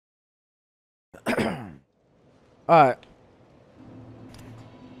Alright.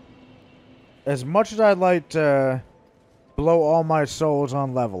 As much as I'd like to blow all my souls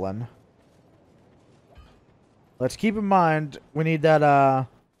on leveling, let's keep in mind we need that,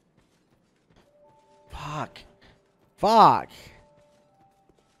 Fuck. Fuck.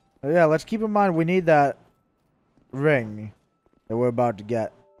 Yeah, let's keep in mind we need that ring that we're about to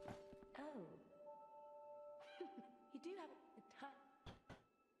get. Oh. You do have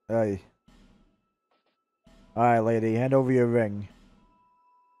a Hey. Alright, lady, hand over your ring.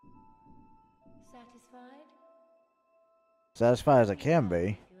 satisfied? Satisfied as I can be. If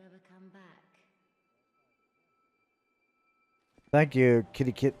you ever come back. Thank you,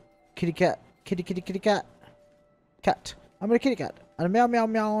 kitty cat. Kitty cat. Kitty kitty kitty cat. Cat. I'm a kitty cat. And a meow meow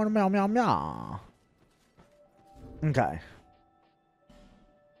meow and a meow meow meow. Okay.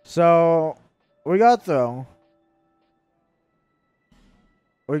 So, we got through.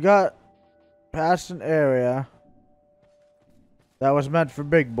 We got past an area that was meant for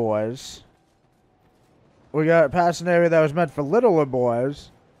big boys. We got past an area that was meant for littler boys.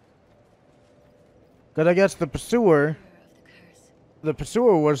 Because I guess the pursuer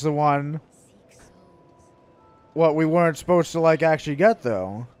was the one what we weren't supposed to, like, actually get,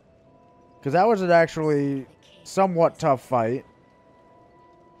 though. Because that was an actually somewhat tough fight.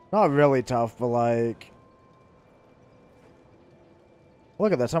 Not really tough, but, like...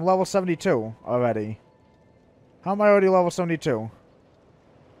 Look at this, I'm level 72 already. How am I already level 72?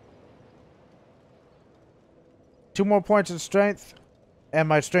 2 more points in strength, and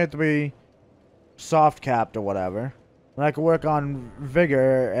my strength will be soft capped or whatever. And I can work on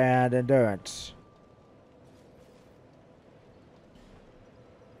vigor and endurance.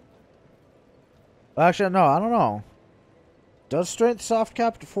 Actually, no, I don't know. Does strength soft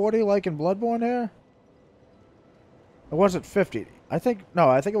cap to 40 like in Bloodborne here? Or was it 50? I think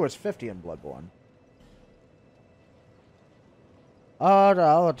it was 50 in Bloodborne.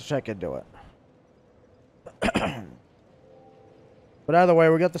 I'll have to check into it. But either way,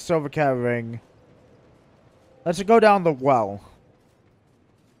 we got the silver cat ring. Let's go down the well.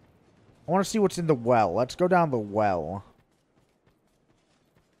 I want to see what's in the well. Let's go down the well.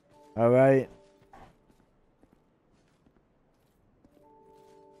 Alright.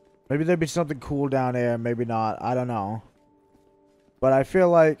 Maybe there'd be something cool down there, maybe not. I don't know. But I feel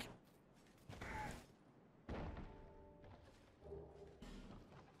like...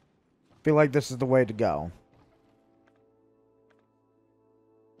 this is the way to go.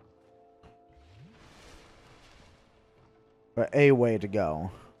 Or a way to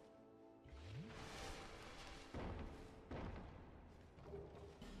go.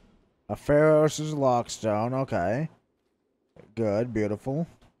 A Pharaoh's Lockstone, okay. Good, beautiful.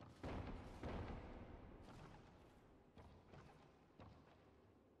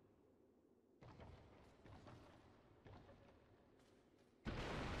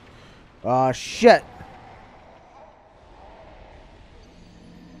 Shit!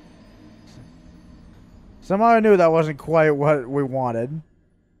 Somehow I knew that wasn't quite what we wanted.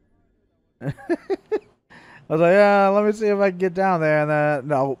 I was like, yeah, let me see if I can get down there, and then,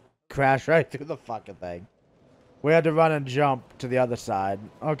 no, crash right through the fucking thing. We had to run and jump to the other side.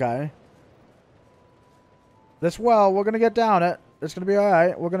 Okay. This well, we're gonna get down it. It's gonna be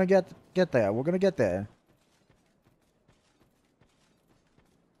alright. We're gonna get there. We're gonna get there.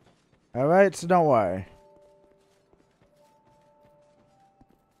 Alright, so don't worry.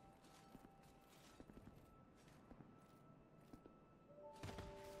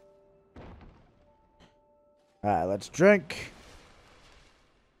 Alright, let's drink.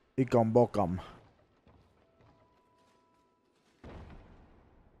 Ikom bokum.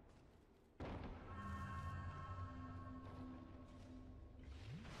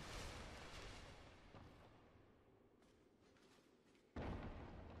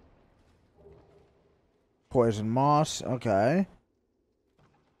 Poison moss, okay.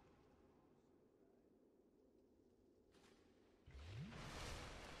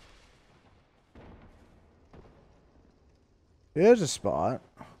 Here's a spot.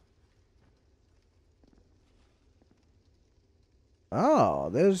 Oh,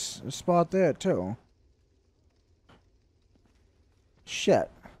 there's a spot there too. Shit.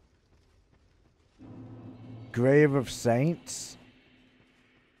 Grave of Saints?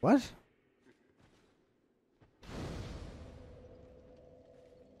 What?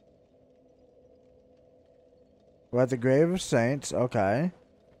 We're at the Grave of Saints, okay.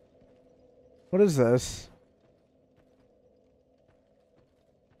 What is this?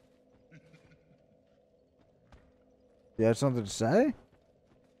 You have something to say?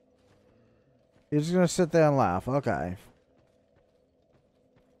 You're just gonna sit there and laugh, okay.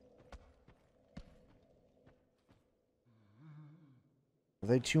 Are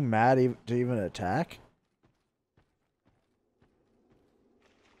they too mad to even attack?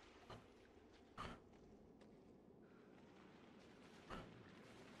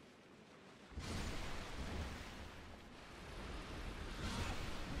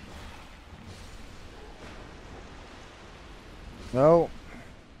 No.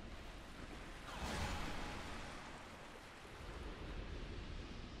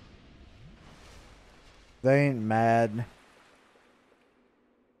 They ain't mad.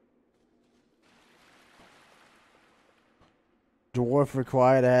 Dwarf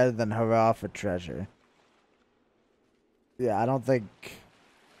required ahead, then hurrah for treasure. Yeah, I don't think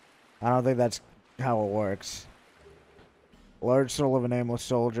that's how it works. Large soul of a nameless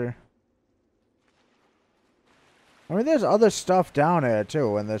soldier. I mean, there's other stuff down here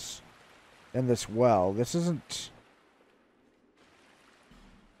too in this well. This isn't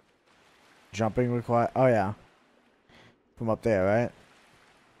jumping required. Oh yeah, from up there, right?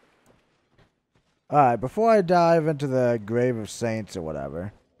 All right. Before I dive into the grave of saints or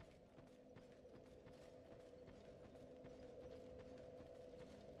whatever,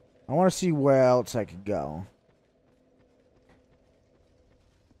 I want to see where else I could go.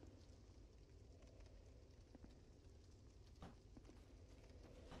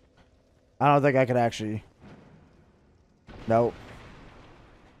 I don't think I could actually. Nope.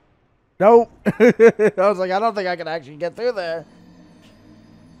 Nope. I was like, I don't think I can actually get through there.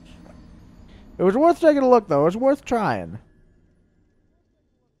 It was worth taking a look, though. It was worth trying.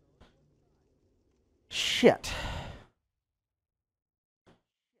 Shit.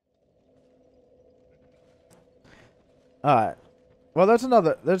 Alright. Well,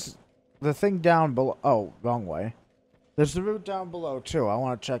 there's the thing down below. Oh, wrong way. There's the route down below, too. I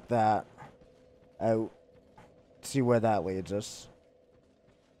want to check that out. See where that leads us.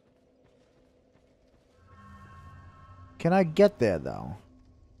 Can I get there, though?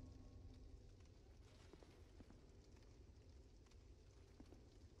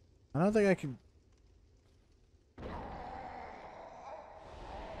 I don't think I can.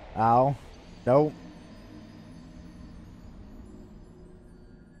 Ow. Nope.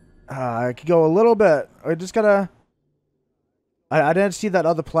 I could go a little bit. I just gotta. I didn't see that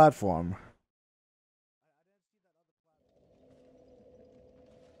other platform.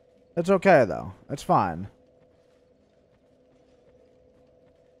 It's okay, though. It's fine.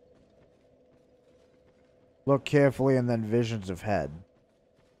 Look carefully and then visions of head.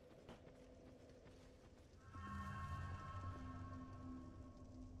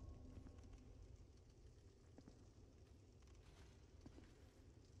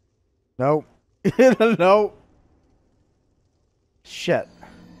 Nope. Nope. Shit.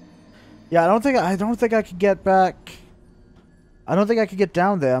 Yeah, I don't think I could get back. I don't think I could get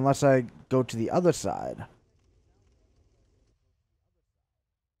down there unless I go to the other side.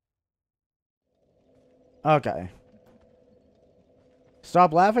 Okay.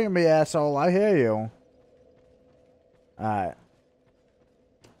 Stop laughing at me, asshole. I hear you. Alright.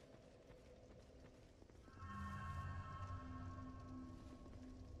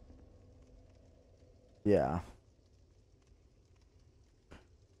 Yeah.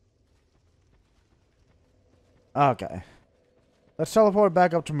 Okay. Let's teleport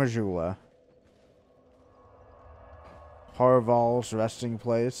back up to Majula. Harval's resting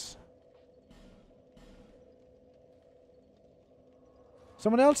place.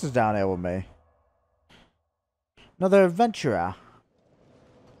 Someone else is down here with me. Another adventurer.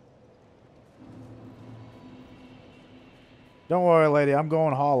 Don't worry, lady. I'm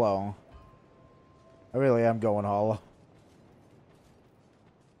going hollow. I really am going hollow.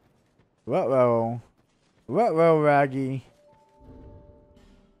 Uh-oh. Uh-oh, Raggy.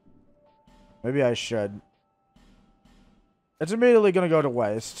 Maybe I should. It's immediately gonna go to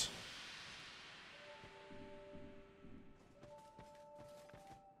waste.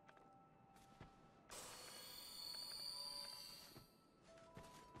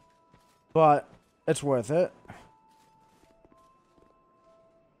 But it's worth it.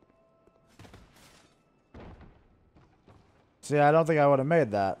 See, I don't think I would have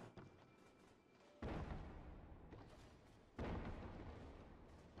made that.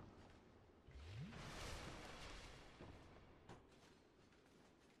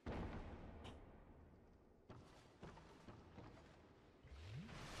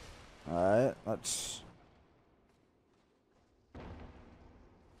 Alright, let's...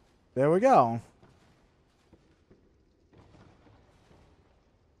 There we go.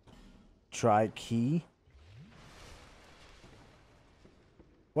 Try key.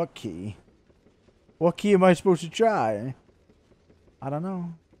 What key? What key am I supposed to try? I don't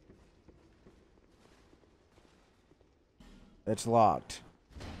know. It's locked.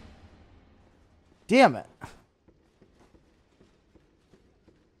 damn it.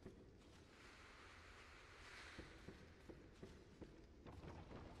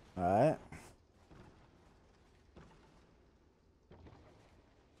 Alright.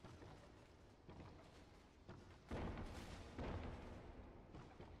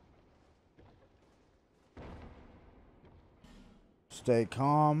 Stay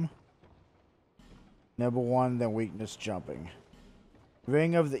calm. Number 1, then weakness jumping.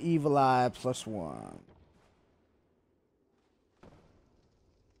 Ring of the Evil Eye +1.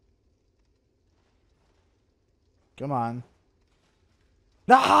 Come on.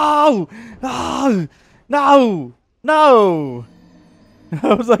 No! No! No! No!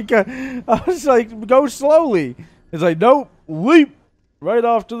 I was like, go slowly. It's like, nope, leap right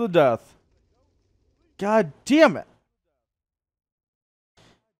off to the death. God damn it.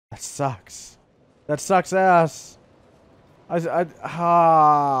 That sucks. That sucks ass. Come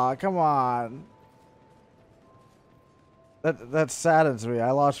on. That saddens me.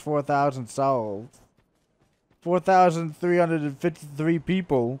 I lost 4,000 souls. 4,353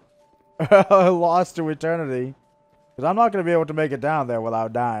 people lost to eternity. Because I'm not going to be able to make it down there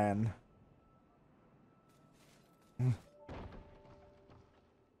without dying.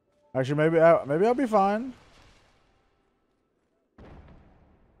 Actually, maybe I'll be fine.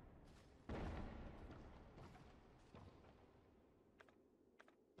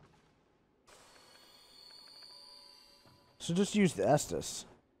 So just use the Estus.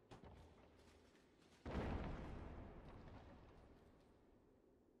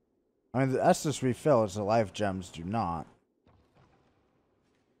 I mean, the Estus refills, the life gems do not.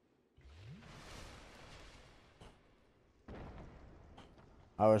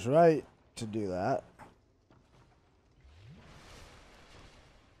 I was right to do that.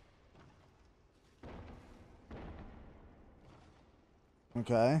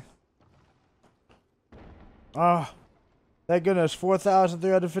 Okay. Oh, thank goodness,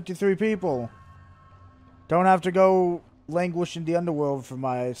 4,353 people. Don't have to go languish in the underworld for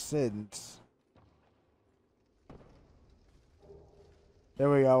my sins. There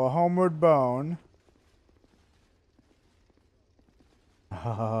we go, a homeward bone.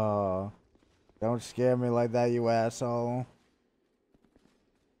 Oh, don't scare me like that, you asshole.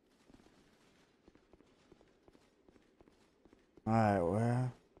 Alright,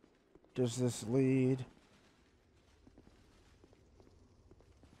 where does this lead?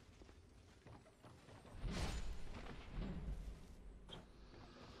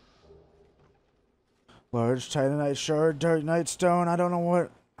 Large titanite shard, dark night stone. I don't know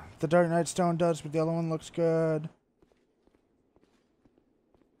what the dark night stone does, but the other one looks good.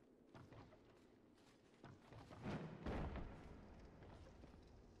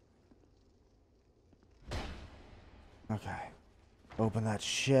 Okay. Open that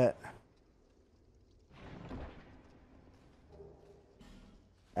shit.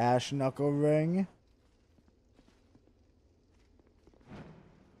 Ash knuckle ring.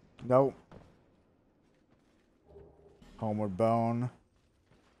 Nope. Homeward bone.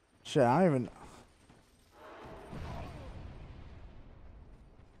 Shit, I don't even...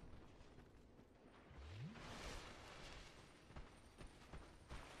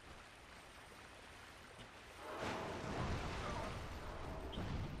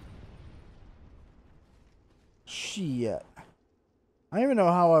 Shit. I don't even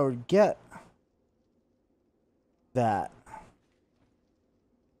know how I would get that.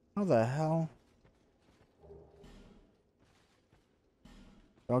 How the hell?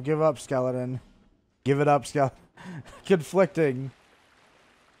 Don't give up, skeleton. Give it up, skeleton. Conflicting.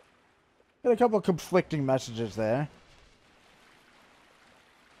 Got a couple of conflicting messages there.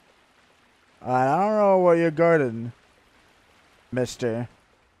 Alright, I don't know what you're guarding, mister.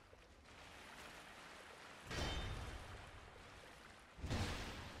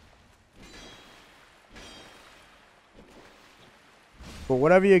 But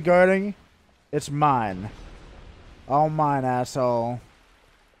whatever you're guarding, it's mine. All mine, asshole.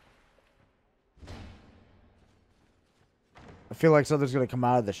 I feel like something's gonna come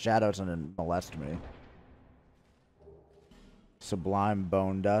out of the shadows and then molest me. Sublime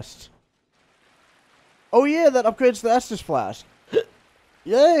bone dust. Oh yeah, that upgrades the Estus Flask.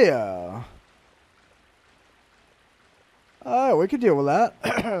 Yeah. Alright, we can deal with that.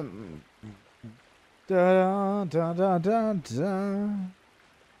 Da, da, da, da, da.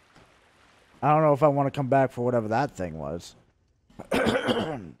 I don't know if I want to come back for whatever that thing was.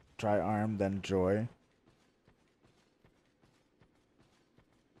 Try arm, then joy.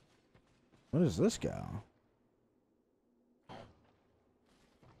 What does this go?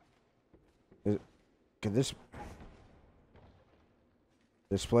 Could this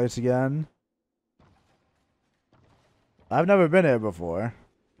place again? I've never been here before.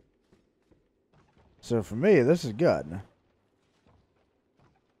 So for me, this is good.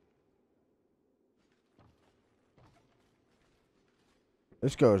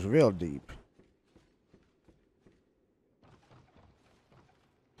 This goes real deep.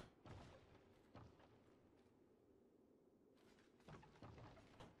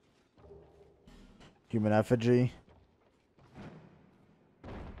 Human effigy.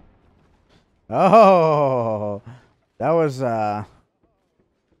 Oh, that was a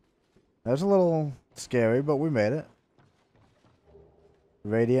little scary, but we made it.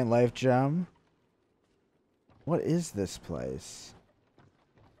 Radiant life gem. What is this place?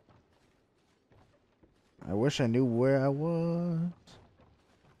 I wish I knew where I was.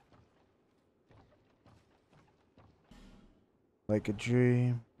 Like a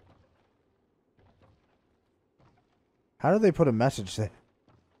dream. How do they put a message there?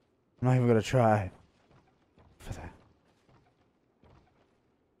 I'm not even gonna try for that.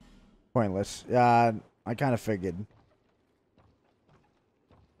 Pointless. Yeah, I kind of figured.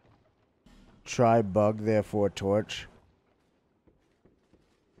 Try bug, therefore torch.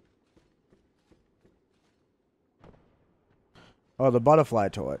 Oh, the butterfly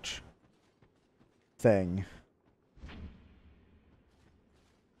torch thing.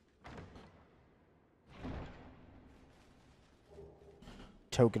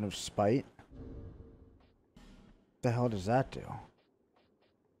 Token of spite. What the hell does that do?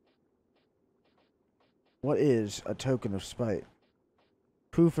 What is a token of spite?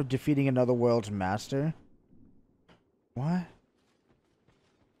 Proof of defeating another world's master? What?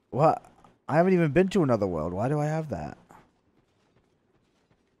 What? I haven't even been to another world. Why do I have that?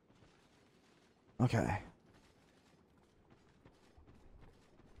 Okay.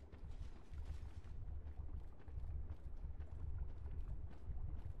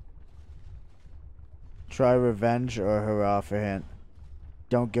 Try revenge or hurrah for hint.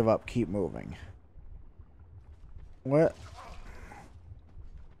 Don't give up, keep moving. What?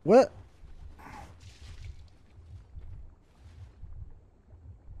 What?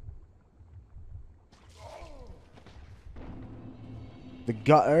 The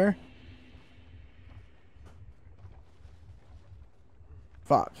gutter?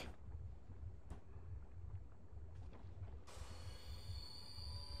 Fuck.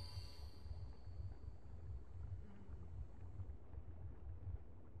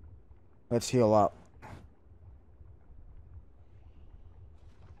 Let's heal up.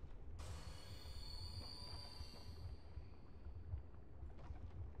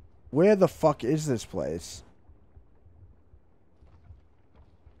 Where the fuck is this place?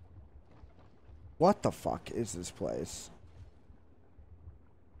 What the fuck is this place?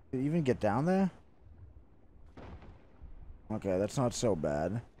 Did you even get down there? Okay, that's not so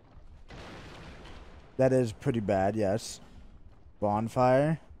bad. That is pretty bad, yes.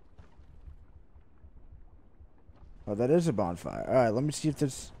 Bonfire. Oh, that is a bonfire. Alright, let me see if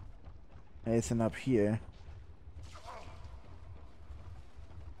there's anything up here.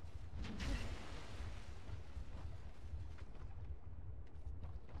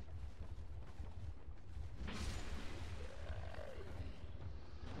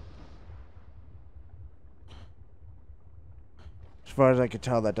 As far as I could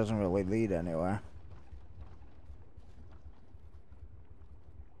tell, that doesn't really lead anywhere.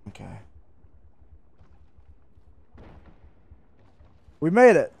 Okay. We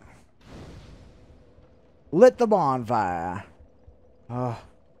made it. Lit the bonfire. What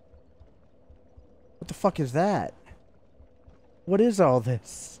the fuck is that? What is all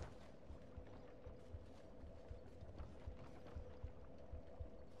this?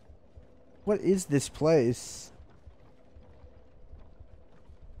 What is this place?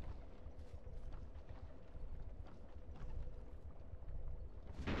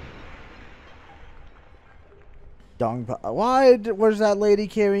 Why was that lady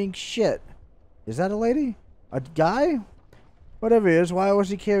carrying shit? Is that a lady? A guy? Whatever it is, why was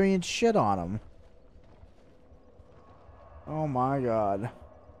he carrying shit on him? Oh my god.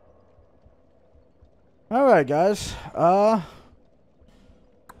 Alright guys, I'm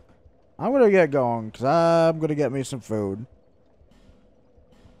gonna get going, because I'm gonna get me some food.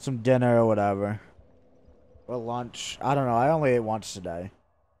 Some dinner or whatever. Or lunch. I don't know, I only ate once today.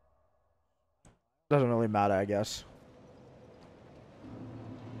 Doesn't really matter, I guess.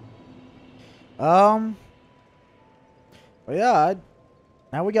 But yeah,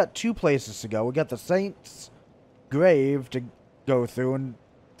 now we got two places to go. We got the Saint's grave to go through and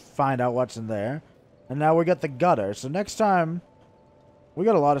find out what's in there. And now we got the gutter. So next time, we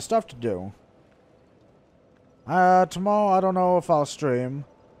got a lot of stuff to do. Tomorrow, I don't know if I'll stream.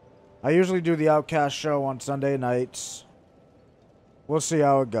 I usually do the Outcast show on Sunday nights. We'll see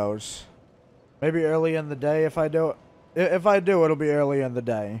how it goes. Maybe early in the day if I do it. If I do, it'll be early in the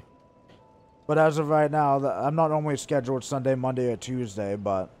day. But as of right now, I'm not normally scheduled Sunday, Monday, or Tuesday,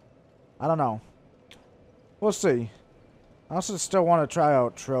 but I don't know. We'll see. I also still want to try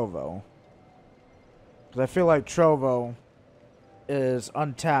out Trovo. Because I feel like Trovo is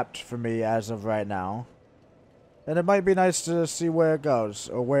untapped for me as of right now. And it might be nice to see where it goes,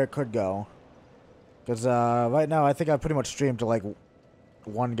 or where it could go. Because right now, I think I pretty much streamed to like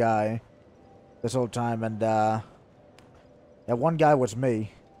one guy this whole time, and that one guy was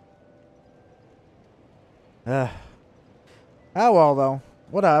me. Oh well, though.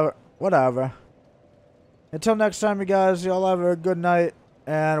 Whatever. Until next time, you guys, y'all have a good night,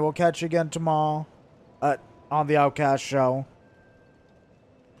 and we'll catch you again tomorrow on the Outcast show.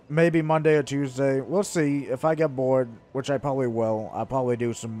 Maybe Monday or Tuesday. We'll see. If I get bored, which I probably will, I'll probably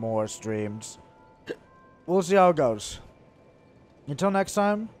do some more streams. We'll see how it goes. Until next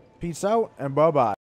time, peace out, and bye-bye.